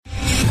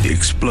The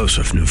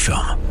explosive new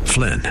film,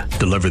 Flynn,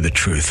 deliver the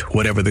truth,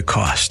 whatever the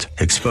cost,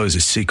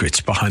 exposes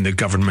secrets behind the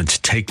government's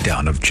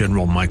takedown of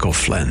General Michael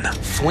Flynn.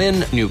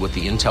 Flynn knew what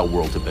the intel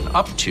world had been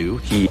up to.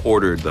 He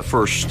ordered the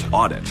first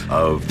audit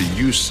of the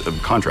use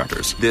of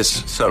contractors.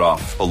 This set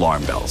off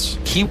alarm bells.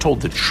 He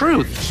told the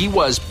truth. He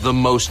was the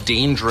most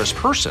dangerous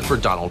person for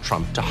Donald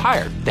Trump to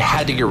hire. They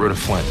had to get rid of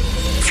Flynn.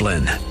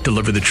 Flynn,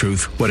 deliver the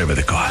truth, whatever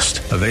the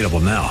cost. Available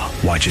now.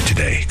 Watch it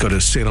today. Go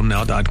to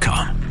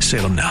salemnow.com.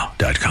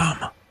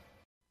 salemnow.com.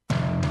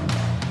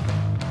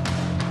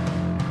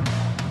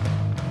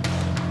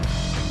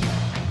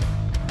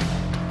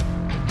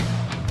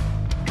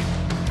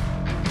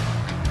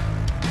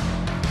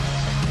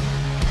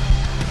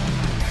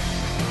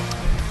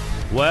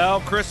 Well,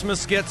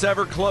 Christmas gets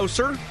ever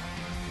closer,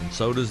 and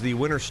so does the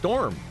winter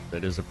storm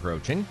that is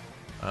approaching.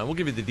 We'll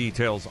give you the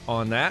details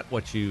on that,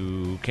 what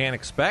you can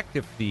expect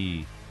if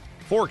the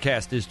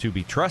forecast is to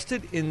be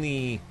trusted in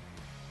the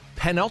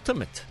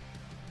penultimate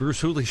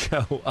Bruce Hooley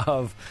show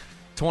of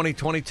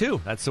 2022.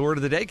 That's the word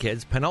of the day,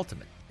 kids,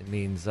 penultimate. It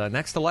means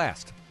next to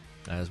last,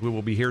 as we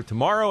will be here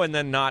tomorrow and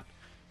then not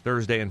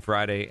Thursday and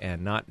Friday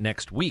and not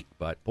next week.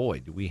 But,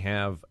 boy, do we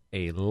have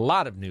a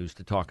lot of news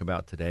to talk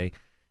about today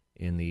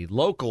in the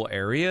local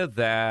area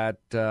that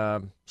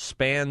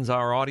spans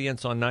our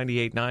audience on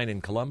 98.9 in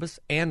Columbus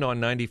and on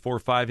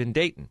 94.5 in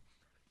Dayton.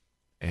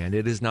 And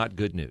it is not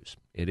good news.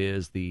 It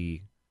is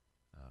the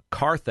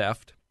car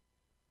theft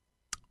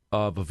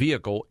of a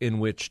vehicle in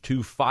which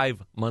two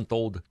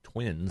 5-month-old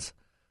twins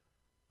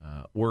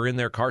were in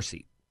their car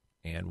seat.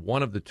 And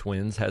one of the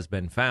twins has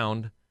been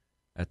found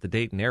at the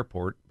Dayton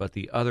airport, but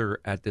the other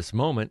at this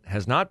moment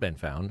has not been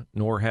found,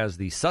 nor has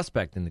the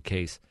suspect in the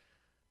case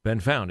been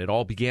found. It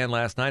all began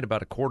last night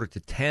about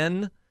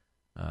 9:45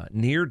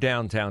 near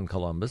downtown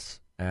Columbus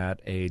at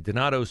a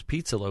Donato's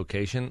Pizza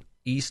location,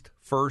 East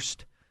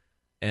 1st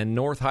and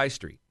North High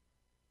Street.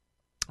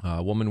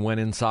 A woman went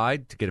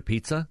inside to get a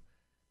pizza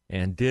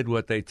and did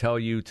what they tell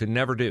you to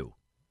never do.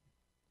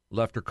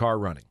 Left her car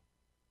running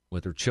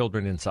with her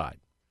children inside.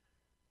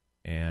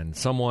 And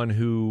someone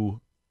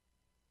who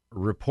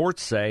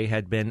reports say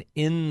had been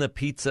in the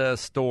pizza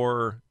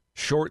store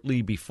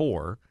shortly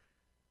before,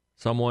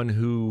 someone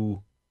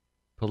who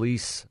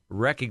police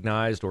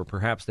recognized, or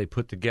perhaps they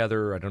put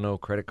together, I don't know,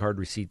 credit card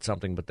receipt,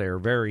 something, but they are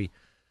very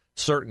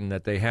certain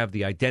that they have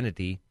the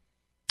identity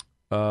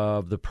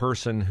of the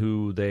person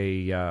who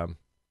they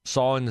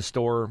saw in the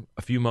store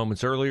a few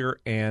moments earlier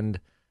and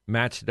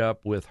matched it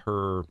up with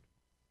her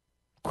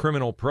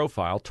criminal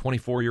profile,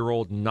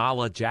 24-year-old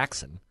Nala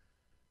Jackson.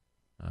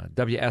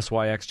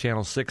 WSYX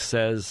Channel 6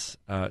 says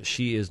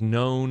she is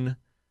known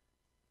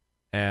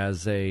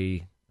as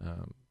a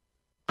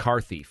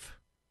car thief.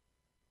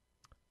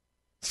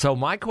 So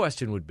my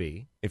question would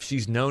be, if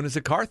she's known as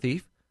a car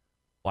thief,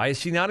 why is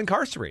she not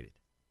incarcerated?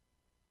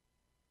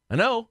 I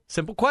know,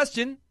 simple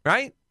question,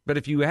 right? But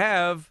if you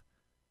have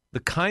the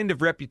kind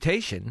of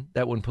reputation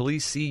that when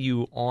police see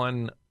you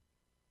on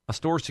a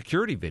store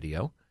security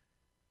video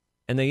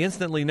and they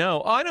instantly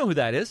know, oh, I know who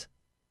that is.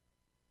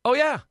 Oh,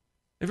 yeah,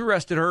 they've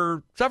arrested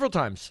her several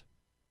times.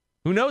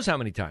 Who knows how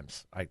many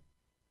times? I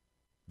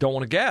don't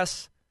want to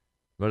guess,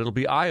 but it'll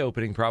be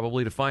eye-opening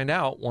probably to find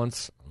out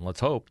once,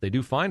 let's hope, they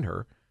do find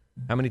her,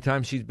 how many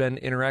times she's been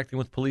interacting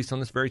with police on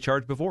this very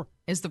charge before.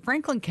 Is the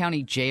Franklin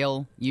County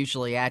Jail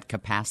usually at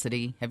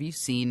capacity? Have you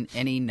seen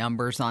any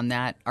numbers on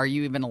that? Are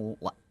you even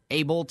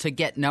able to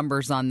get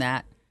numbers on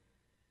that?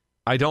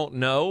 I don't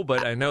know,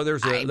 but I know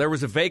there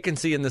was a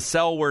vacancy in the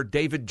cell where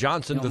David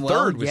Johnson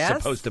III was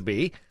supposed to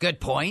be. Good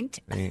point.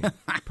 A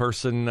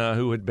person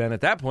who had been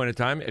at that point in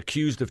time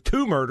accused of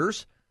 2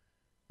 murders,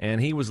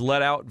 and he was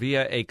let out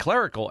via a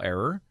clerical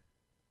error.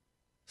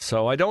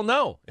 So I don't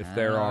know if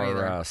there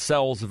are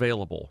cells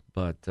available,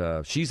 but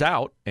she's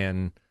out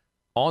and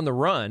on the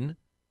run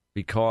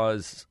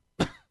because,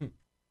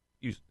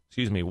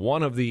 excuse me,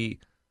 one of the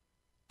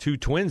 2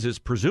 twins is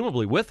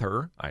presumably with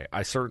her.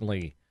 I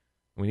certainly,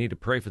 we need to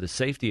pray for the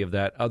safety of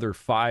that other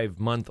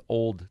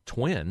 5-month-old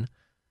twin.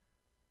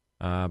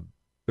 The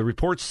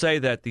reports say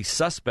that the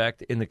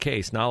suspect in the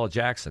case, Nala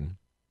Jackson,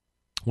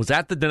 was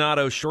at the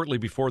Donatos shortly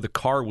before the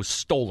car was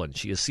stolen.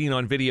 She is seen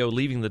on video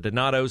leaving the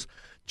Donatos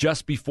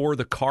just before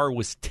the car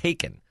was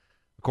taken.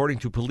 According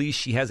to police,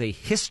 she has a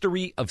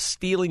history of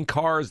stealing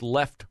cars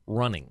left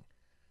running,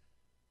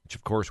 which,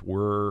 of course,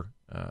 were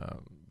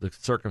the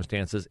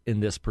circumstances in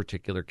this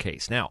particular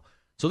case. Now,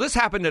 so this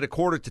happened at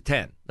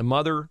 9:45. The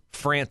mother,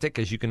 frantic,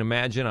 as you can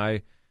imagine.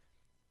 I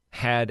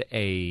had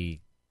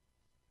a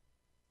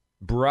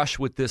brush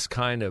with this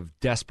kind of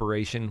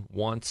desperation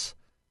once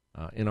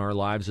in our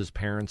lives as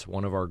parents.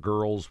 One of our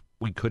girls,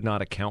 we could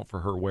not account for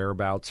her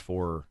whereabouts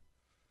for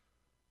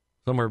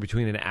somewhere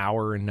between an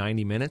hour and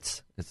 90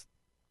 minutes. It's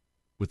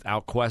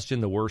without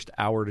question the worst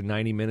hour to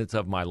 90 minutes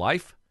of my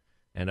life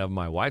and of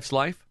my wife's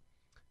life.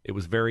 It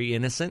was very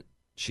innocent.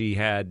 She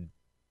had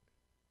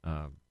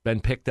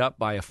been picked up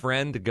by a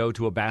friend to go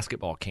to a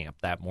basketball camp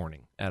that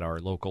morning at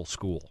our local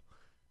school.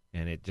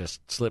 And it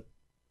just slipped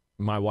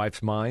my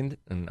wife's mind,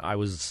 and I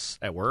was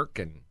at work,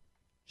 and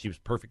she was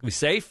perfectly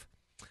safe.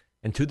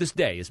 and to this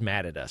day is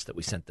mad at us that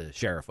we sent the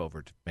sheriff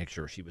over to make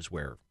sure she was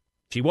where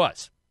she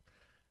was.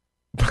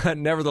 But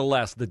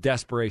nevertheless, the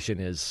desperation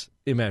is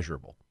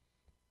immeasurable.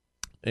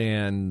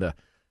 And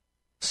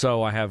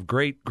so I have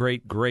great,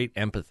 great, great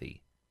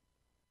empathy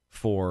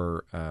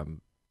for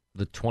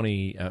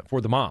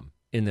for the mom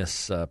in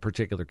this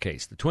particular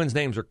case. The twins'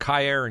 names are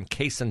Kyer and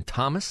Kason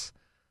Thomas.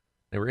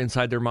 They were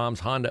inside their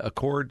mom's Honda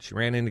Accord. She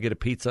ran in to get a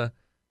pizza.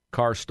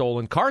 Car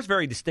stolen. Car's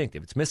very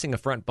distinctive. It's missing a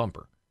front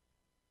bumper.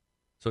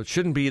 So it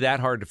shouldn't be that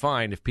hard to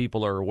find if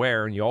people are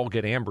aware, and you all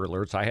get Amber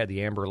Alerts. I had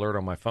the Amber Alert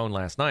on my phone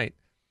last night.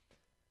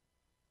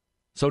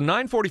 So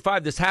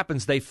 9:45, this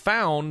happens. They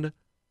found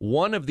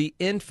one of the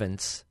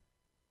infants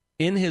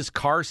in his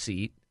car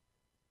seat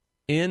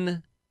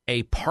in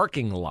a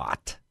parking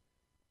lot.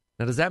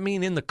 Now, does that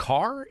mean in the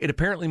car? It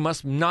apparently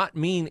must not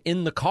mean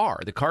in the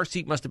car. The car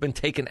seat must have been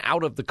taken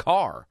out of the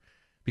car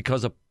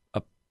because a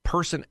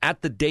person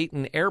at the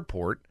Dayton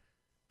airport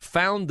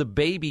found the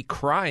baby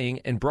crying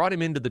and brought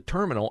him into the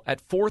terminal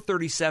at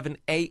 4:37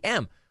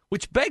 a.m.,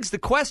 which begs the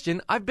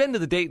question, I've been to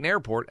the Dayton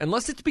airport,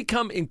 unless it's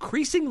become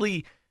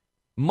increasingly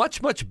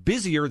much, much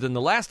busier than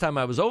the last time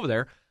I was over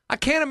there, I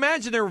can't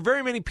imagine there were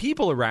very many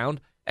people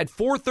around at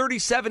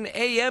 4:37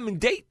 a.m. in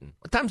Dayton.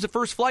 What time's the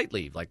first flight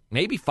leave? Like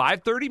maybe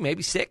 5:30,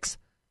 maybe 6?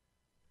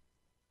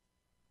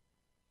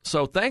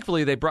 So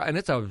thankfully they brought, and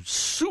it's a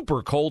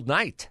super cold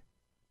night.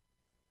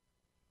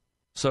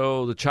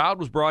 So the child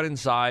was brought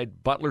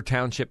inside. Butler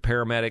Township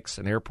paramedics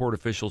and airport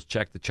officials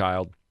checked the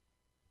child.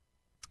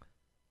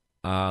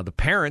 The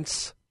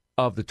parents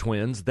of the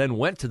twins then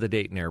went to the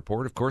Dayton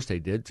airport. Of course they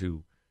did,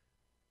 to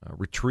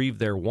retrieve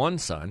their one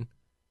son.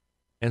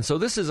 And so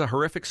this is a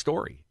horrific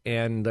story.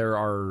 And there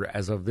are,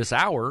 as of this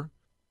hour,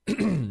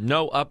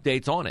 no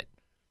updates on it.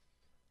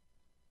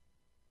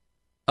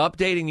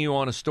 Updating you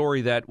on a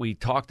story that we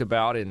talked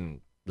about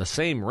in the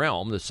same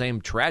realm, the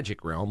same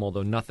tragic realm,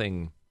 although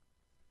nothing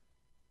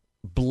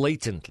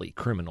blatantly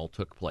criminal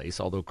took place,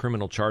 although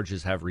criminal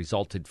charges have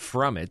resulted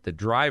from it. The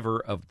driver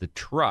of the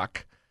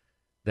truck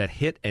that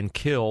hit and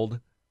killed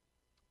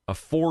a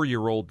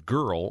 4-year-old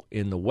girl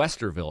in the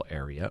Westerville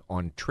area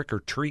on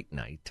trick-or-treat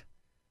night,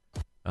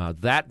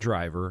 that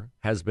driver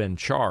has been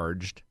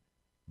charged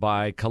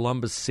by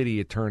Columbus City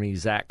Attorney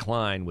Zach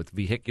Klein with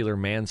vehicular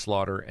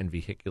manslaughter and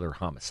vehicular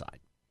homicide.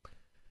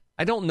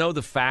 I don't know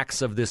the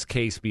facts of this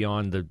case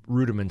beyond the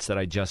rudiments that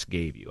I just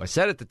gave you. I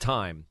said at the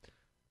time,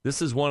 this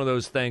is one of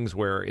those things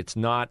where it's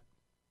not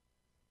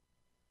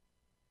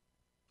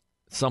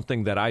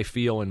something that I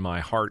feel in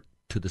my heart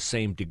to the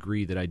same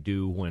degree that I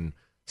do when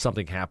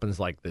something happens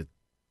like the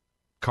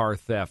car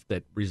theft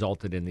that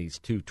resulted in these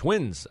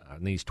twins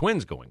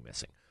going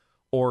missing.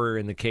 Or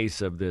in the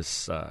case of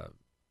this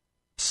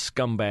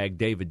scumbag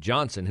David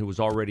Johnson, who was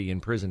already in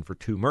prison for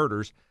 2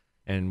 murders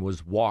and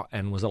was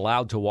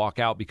allowed to walk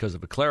out because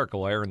of a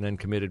clerical error, and then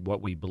committed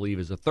what we believe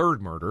is a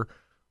 3rd murder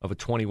of a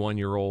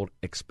 21-year-old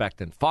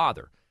expectant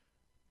father.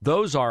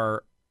 Those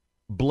are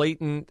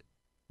blatant,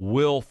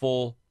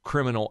 willful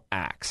criminal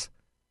acts.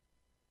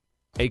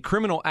 A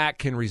criminal act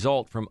can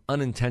result from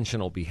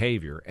unintentional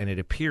behavior, and it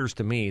appears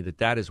to me that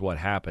that is what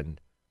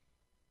happened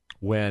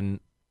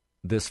when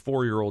this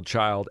 4-year-old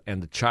child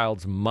and the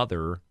child's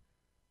mother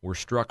were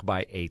struck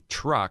by a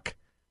truck.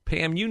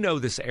 Pam, you know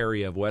this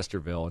area of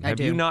Westerville, and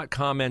have you not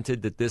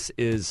commented that this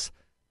is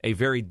a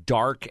very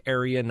dark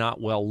area, not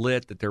well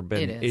lit, that there have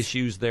been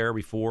issues there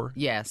before?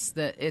 Yes.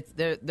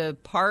 The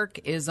park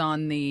is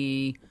on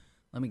the,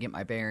 let me get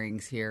my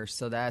bearings here.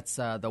 So that's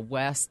the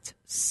west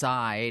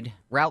side.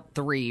 Route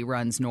 3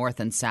 runs north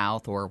and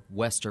south, or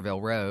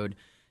Westerville Road,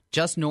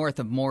 just north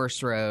of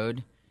Morris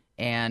Road.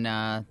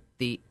 And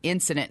the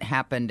incident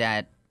happened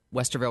at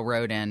Westerville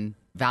Road and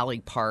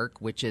Valley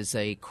Park, which is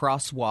a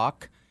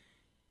crosswalk,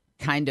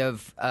 kind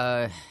of,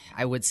 I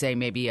would say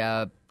maybe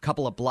a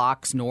couple of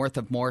blocks north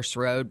of Morse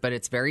Road, but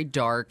it's very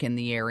dark in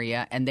the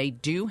area. And they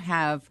do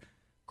have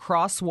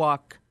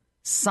crosswalk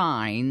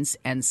signs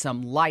and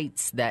some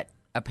lights that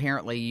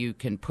apparently you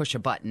can push a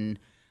button.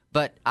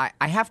 But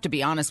I have to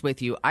be honest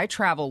with you, I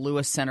travel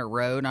Lewis Center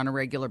Road on a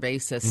regular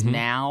basis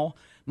now.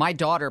 My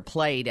daughter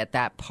played at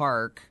that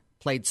park,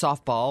 played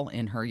softball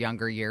in her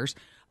younger years.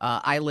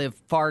 I live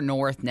far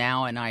north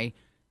now, and I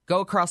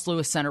go across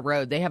Lewis Center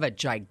Road. They have a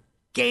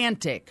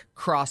gigantic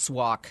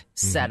crosswalk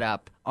set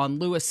up on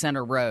Lewis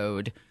Center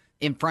Road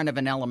in front of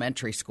an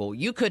elementary school.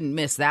 You couldn't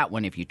miss that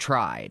one if you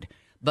tried.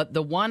 But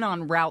the one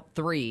on Route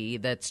 3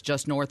 that's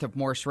just north of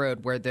Morse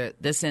Road where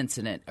this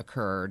incident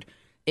occurred,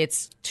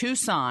 it's 2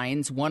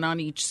 signs, one on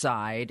each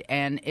side,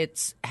 and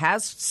it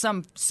has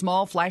some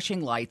small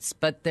flashing lights,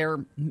 but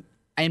they're,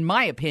 in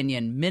my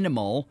opinion,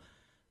 minimal.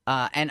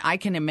 And I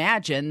can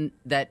imagine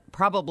that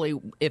probably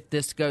if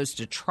this goes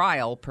to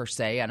trial per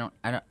se,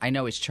 I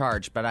know he's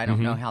charged, but I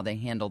don't know how they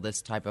handle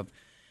this type of.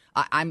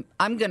 I'm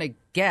going to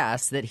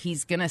guess that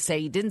he's going to say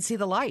he didn't see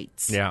the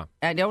lights. Yeah,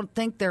 I don't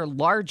think they're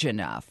large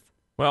enough.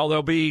 Well,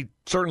 there'll be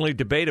certainly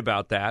debate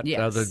about that.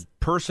 Yes. The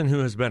person who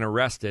has been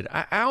arrested,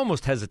 I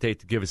almost hesitate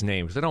to give his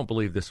name because I don't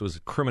believe this was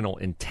criminal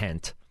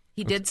intent.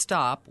 He did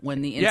stop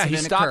when the incident occurred. Yeah,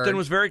 he stopped occurred. and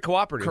was very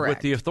cooperative Correct.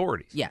 with the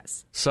authorities.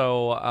 Yes.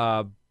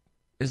 So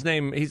his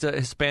name, he's a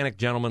Hispanic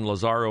gentleman,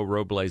 Lazaro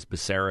Robles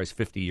Becerra. He's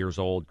 50 years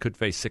old, could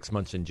face 6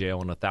 months in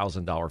jail and a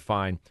 $1,000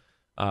 fine.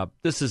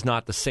 This is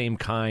not the same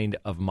kind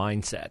of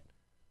mindset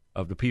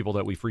of the people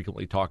that we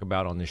frequently talk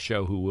about on this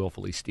show who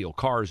willfully steal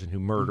cars and who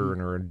murder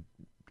and are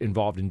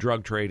involved in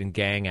drug trade and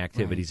gang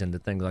activities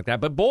and things like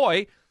that. But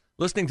boy,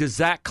 listening to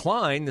Zach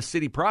Klein, the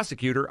city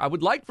prosecutor, I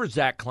would like for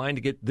Zach Klein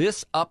to get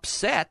this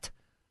upset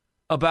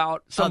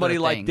about somebody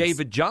like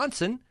David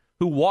Johnson,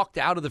 who walked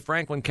out of the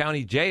Franklin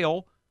County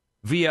Jail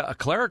via a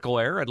clerical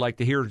error. I'd like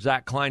to hear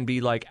Zach Klein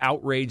be like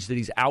outraged that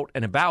he's out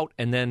and about,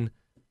 and then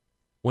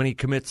when he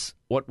commits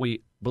what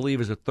we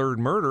believe is a third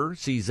murder,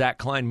 see Zach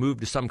Klein move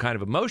to some kind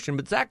of emotion.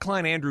 But Zach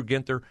Klein, Andrew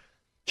Ginther,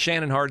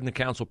 Shannon Hardin, the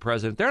council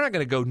president, they're not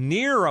going to go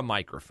near a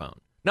microphone,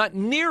 not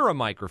near a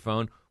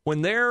microphone,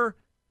 when their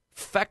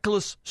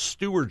feckless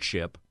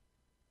stewardship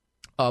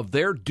of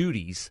their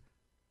duties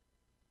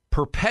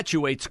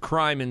perpetuates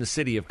crime in the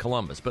city of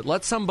Columbus. But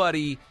let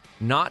somebody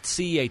not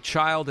see a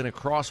child in a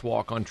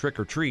crosswalk on trick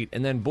or treat,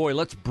 and then, boy,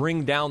 let's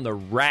bring down the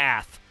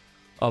wrath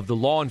of the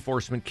law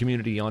enforcement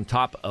community on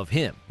top of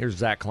him. Here's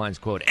Zach Klein's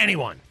quote: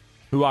 "Anyone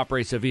who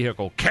operates a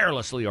vehicle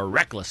carelessly or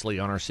recklessly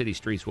on our city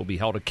streets will be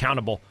held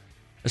accountable,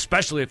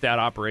 especially if that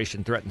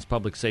operation threatens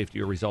public safety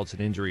or results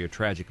in injury or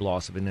tragic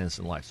loss of an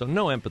innocent life." So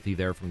no empathy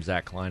there from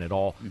Zach Klein at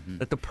all.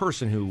 That the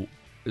person who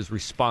is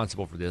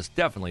responsible for this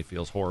definitely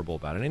feels horrible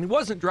about it. And he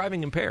wasn't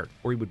driving impaired,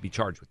 or he would be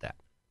charged with that.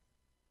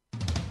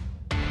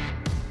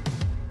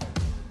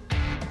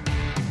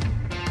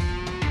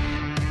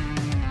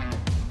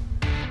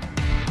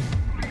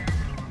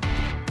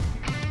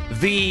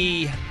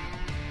 The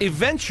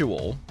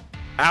eventual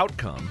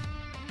outcome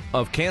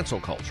of cancel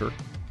culture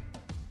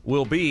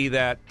will be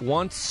that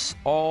once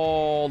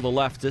all the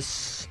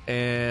leftists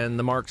and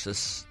the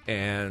Marxists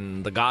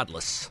and the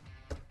godless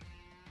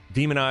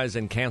demonize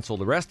and cancel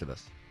the rest of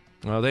us,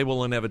 they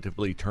will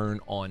inevitably turn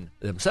on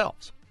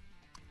themselves.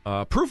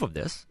 Proof of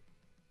this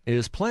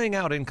is playing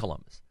out in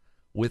Columbus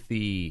with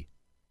the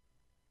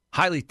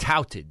highly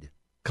touted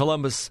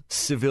Columbus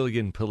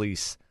Civilian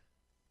Police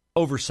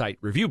Oversight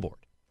Review Board,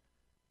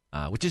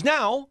 which is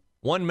now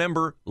one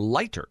member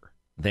lighter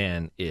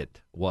than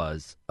it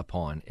was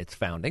upon its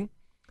founding,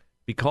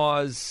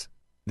 because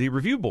the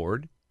review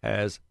board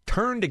has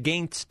turned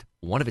against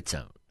one of its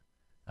own.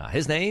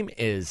 His name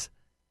is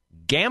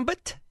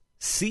Gambit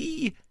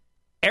C.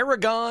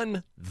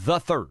 Aragon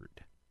III.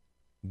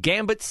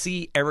 Gambit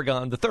C.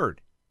 Aragon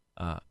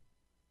III.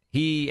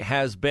 He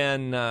has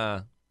been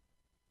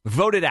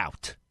voted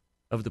out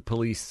of the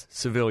Police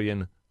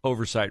Civilian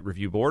Oversight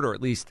Review Board, or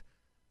at least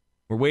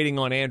we're waiting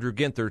on Andrew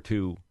Ginther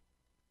to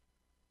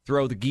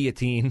throw the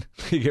guillotine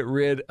to get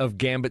rid of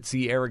Gambit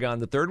C.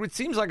 Aragon III, which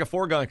seems like a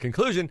foregone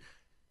conclusion,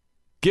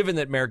 given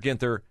that Mayor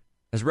Ginther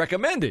has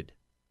recommended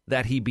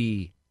that he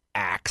be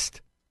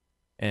axed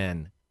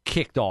and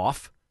kicked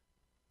off.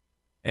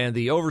 And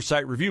the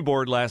Oversight Review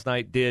Board last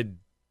night did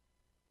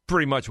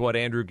pretty much what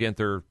Andrew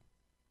Ginther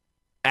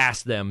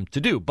asked them to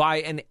do by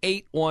an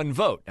 8-1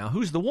 vote. Now,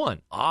 who's the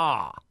one?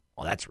 Well,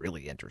 that's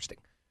really interesting.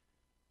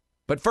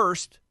 But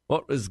first,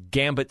 what was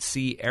Gambit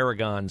C.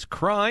 Aragon's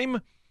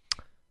crime?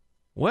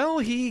 Well,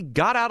 he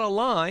got out of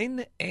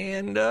line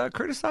and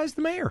criticized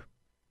the mayor.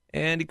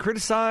 And he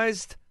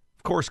criticized,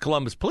 of course,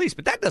 Columbus Police,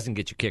 but that doesn't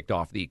get you kicked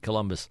off the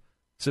Columbus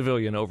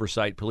Civilian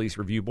Oversight Police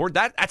Review Board.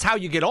 That's how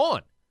you get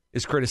on,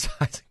 is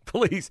criticizing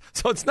police.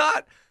 So it's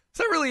not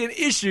really an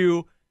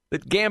issue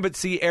that Gambit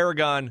C.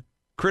 Aragon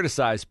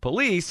criticized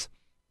police.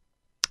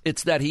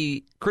 It's that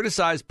he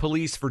criticized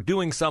police for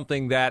doing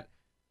something that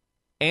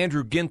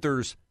Andrew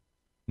Ginther's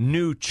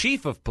new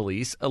chief of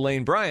police,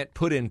 Elaine Bryant,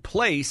 put in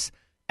place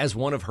as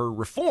one of her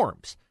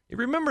reforms. You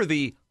remember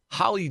the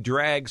Holly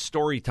Drag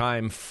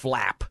Storytime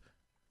flap,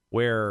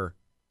 where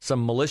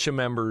some militia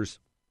members,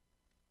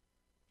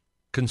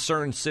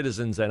 concerned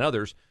citizens, and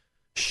others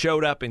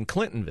showed up in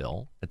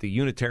Clintonville at the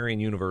Unitarian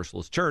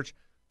Universalist Church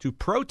to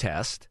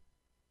protest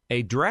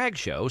a drag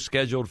show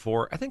scheduled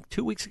for, I think,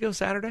 2 weeks ago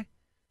Saturday,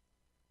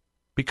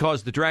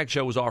 because the drag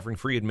show was offering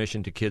free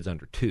admission to kids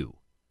under 2.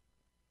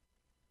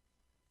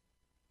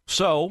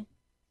 So,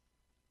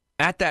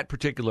 at that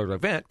particular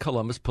event,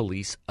 Columbus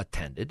Police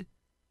attended,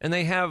 and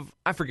they have,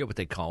 I forget what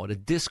they call it, a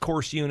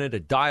discourse unit, a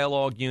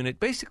dialogue unit.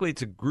 Basically,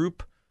 it's a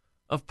group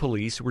of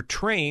police who were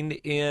trained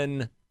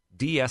in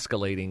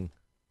de-escalating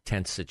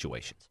tense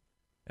situations.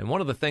 And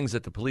one of the things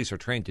that the police are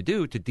trained to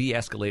do to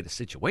de-escalate a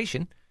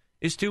situation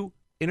is to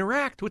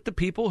interact with the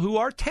people who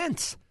are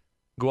tense.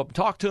 Go up and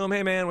talk to them.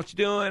 Hey, man, what you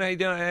doing? How you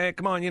doing? Hey,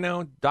 come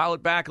on, dial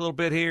it back a little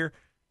bit here.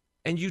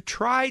 And you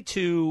try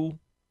to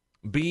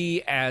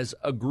be as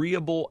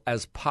agreeable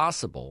as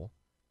possible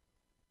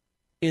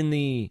in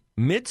the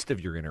midst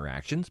of your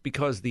interactions,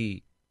 because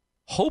the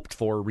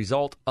hoped-for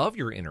result of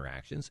your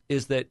interactions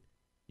is that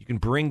you can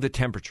bring the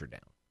temperature down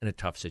in a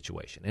tough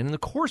situation. And in the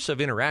course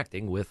of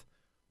interacting with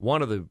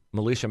one of the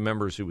militia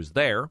members who was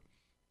there,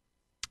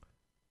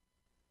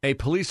 a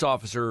police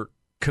officer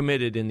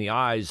committed, in the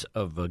eyes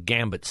of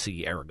Gambit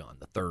C. Aragon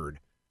III,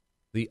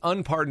 the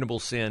unpardonable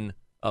sin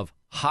of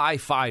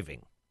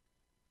high-fiving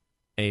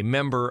a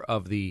member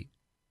of the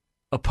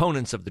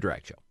opponents of the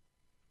drag show.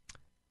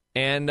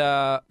 And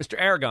Mr.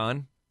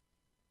 Aragon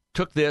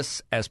took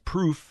this as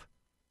proof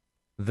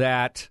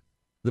that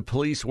the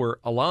police were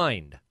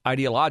aligned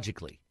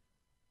ideologically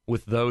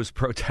with those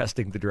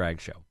protesting the drag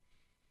show.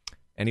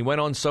 And he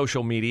went on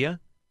social media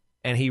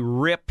and he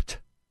ripped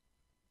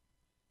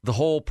the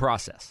whole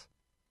process.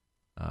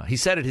 He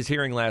said at his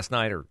hearing last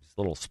night, or his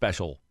little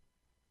special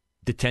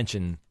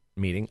detention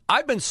meeting,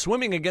 "I've been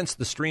swimming against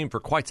the stream for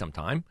quite some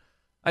time.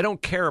 I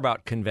don't care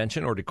about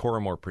convention or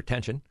decorum or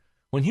pretension.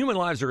 When human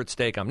lives are at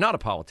stake, I'm not a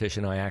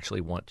politician. I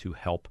actually want to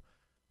help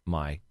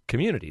my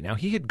community." Now,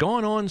 he had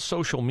gone on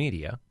social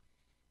media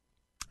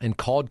and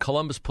called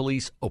Columbus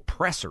police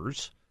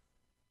oppressors,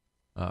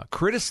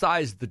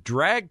 criticized the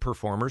drag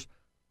performers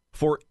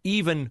for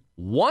even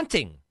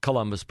wanting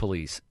Columbus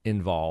police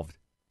involved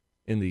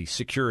in the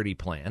security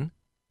plan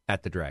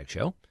at the drag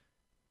show,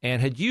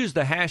 and had used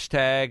the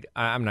hashtag,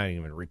 I'm not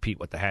even going to repeat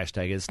what the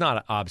hashtag is. It's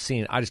not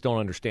obscene. I just don't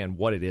understand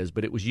what it is,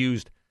 but it was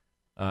used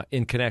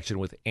in connection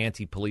with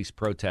anti-police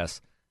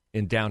protests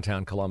in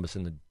downtown Columbus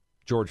in the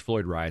George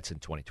Floyd riots in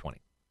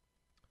 2020.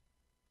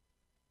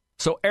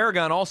 So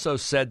Aragon also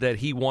said that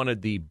he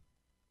wanted the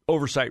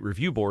Oversight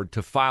Review Board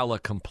to file a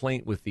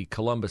complaint with the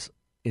Columbus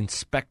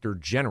Inspector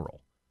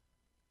General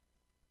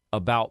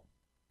about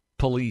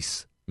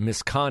police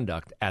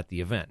misconduct at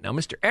the event. Now,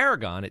 Mr.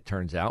 Aragon, it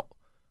turns out,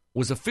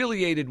 was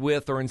affiliated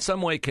with or in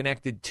some way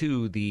connected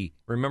to the,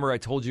 remember I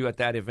told you at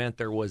that event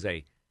there was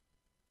a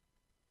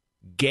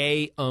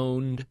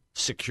gay-owned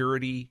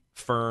security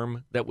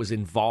firm that was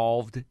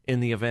involved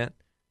in the event,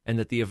 and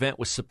that the event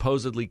was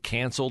supposedly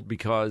canceled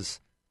because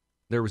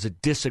there was a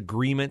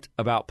disagreement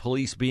about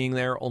police being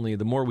there. Only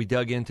the more we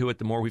dug into it,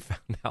 the more we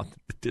found out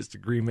that the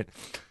disagreement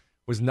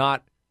was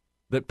not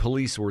that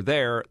police were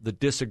there. The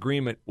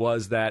disagreement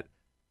was that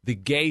the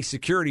gay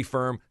security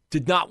firm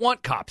did not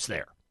want cops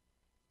there.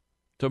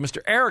 So Mr.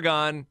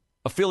 Aragon,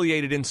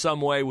 affiliated in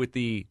some way with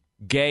the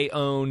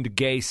gay-owned,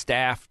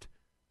 gay-staffed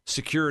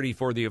security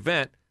for the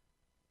event,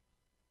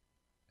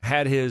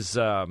 had his,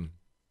 I'll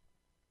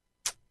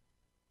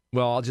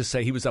just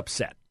say he was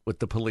upset with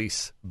the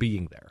police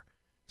being there.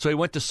 So he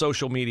went to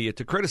social media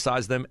to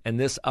criticize them, and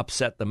this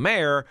upset the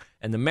mayor,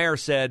 and the mayor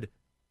said,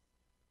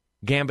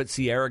 Gambit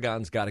C.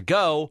 Aragon's got to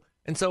go,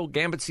 and so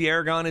Gambit C.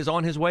 Aragon is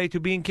on his way to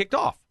being kicked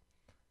off.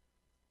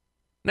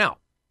 Now,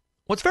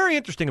 what's very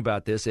interesting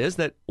about this is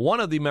that one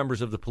of the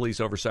members of the Police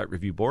Oversight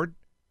Review Board,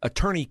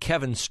 Attorney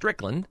Kevin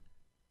Strickland,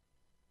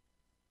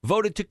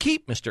 voted to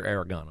keep Mr.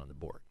 Aragon on the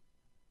board.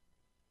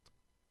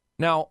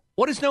 Now,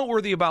 what is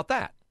noteworthy about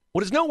that?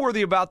 What is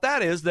noteworthy about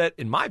that is that,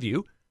 in my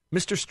view,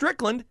 Mr.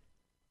 Strickland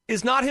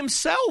is not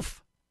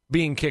himself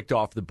being kicked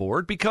off the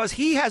board because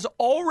he has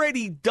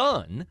already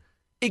done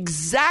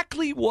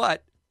exactly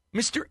what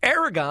Mr.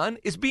 Aragon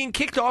is being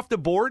kicked off the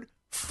board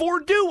for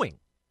doing,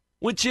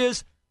 which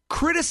is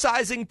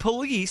criticizing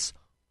police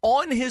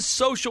on his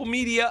social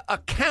media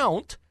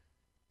account,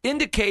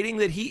 indicating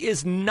that he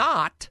is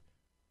not,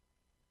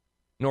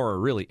 nor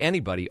really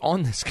anybody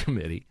on this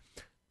committee,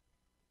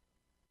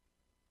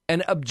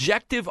 an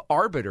objective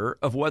arbiter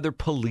of whether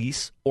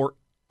police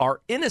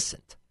are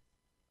innocent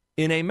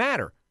in a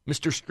matter.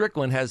 Mr.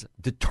 Strickland has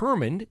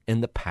determined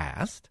in the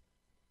past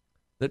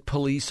that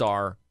police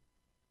are,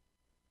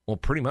 well,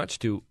 pretty much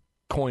to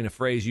coin a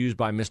phrase used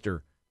by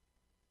Mr.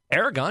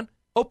 Aragon,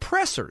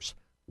 oppressors.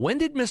 When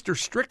did Mr.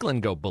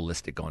 Strickland go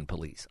ballistic on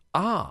police?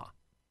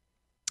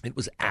 It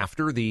was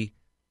after the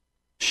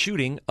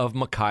shooting of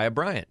Ma'Khia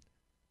Bryant,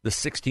 the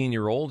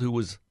 16-year-old who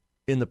was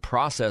in the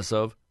process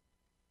of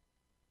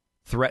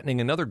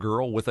threatening another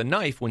girl with a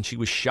knife when she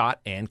was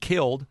shot and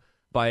killed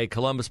by a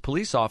Columbus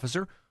police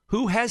officer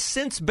who has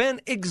since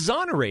been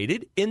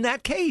exonerated in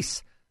that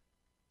case.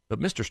 But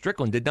Mr.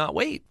 Strickland did not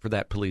wait for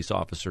that police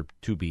officer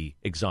to be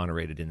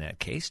exonerated in that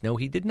case. No,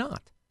 he did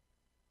not.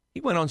 He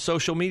went on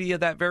social media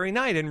that very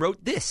night and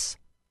wrote this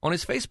on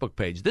his Facebook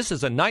page. "This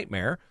is a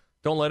nightmare.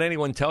 Don't let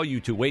anyone tell you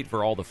to wait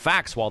for all the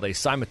facts while they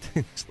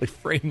simultaneously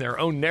frame their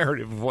own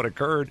narrative of what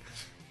occurred.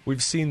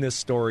 We've seen this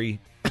story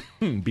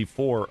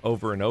before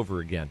over and over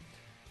again."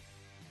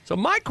 So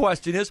my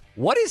question is,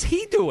 what is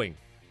he doing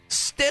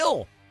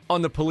still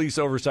on the Police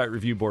Oversight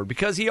Review Board?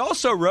 Because he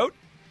also wrote,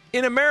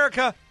 "In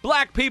America,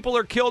 black people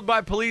are killed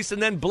by police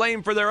and then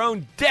blamed for their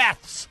own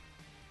deaths."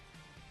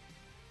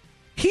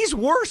 He's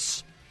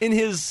worse in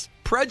his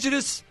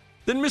prejudice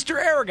than Mr.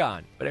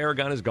 Aragon. But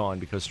Aragon is gone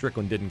because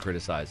Strickland didn't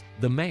criticize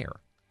the mayor.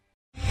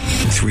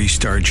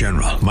 3-star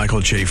General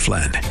Michael J.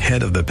 Flynn,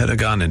 head of the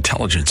Pentagon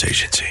Intelligence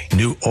Agency,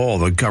 knew all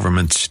the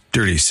government's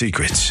dirty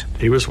secrets.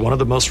 He was one of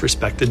the most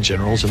respected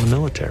generals in the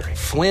military.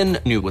 Flynn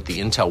knew what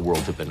the intel world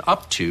had been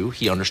up to.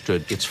 He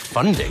understood its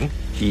funding.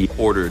 He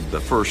ordered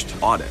the first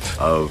audit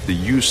of the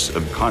use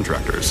of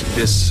contractors.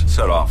 This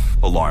set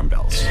off alarm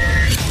bells.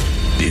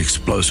 The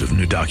explosive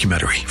new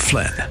documentary,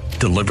 Flynn,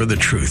 deliver the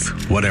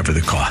truth, whatever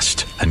the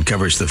cost, and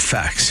covers the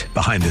facts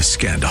behind this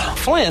scandal.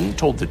 Flynn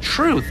told the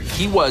truth.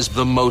 He was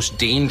the most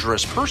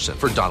dangerous person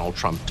for Donald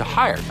Trump to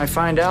hire. I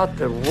find out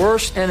the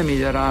worst enemy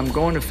that I'm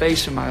going to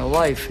face in my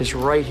life is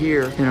right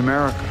here in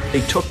America.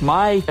 They took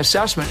my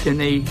assessment and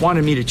they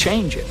wanted me to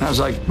change it. And I was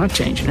like, I'm not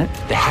changing it.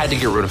 They had to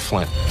get rid of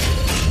Flynn.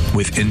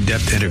 With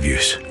in-depth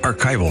interviews,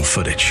 archival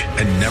footage,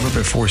 and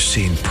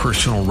never-before-seen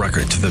personal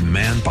records of the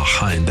man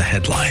behind the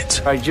headlines.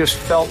 I just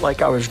felt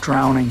like I was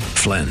drowning.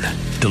 Flynn,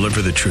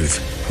 deliver the truth,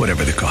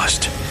 whatever the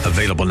cost.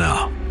 Available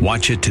now.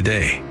 Watch it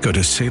today. Go to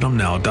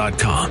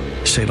salemnow.com.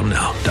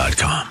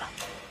 salemnow.com.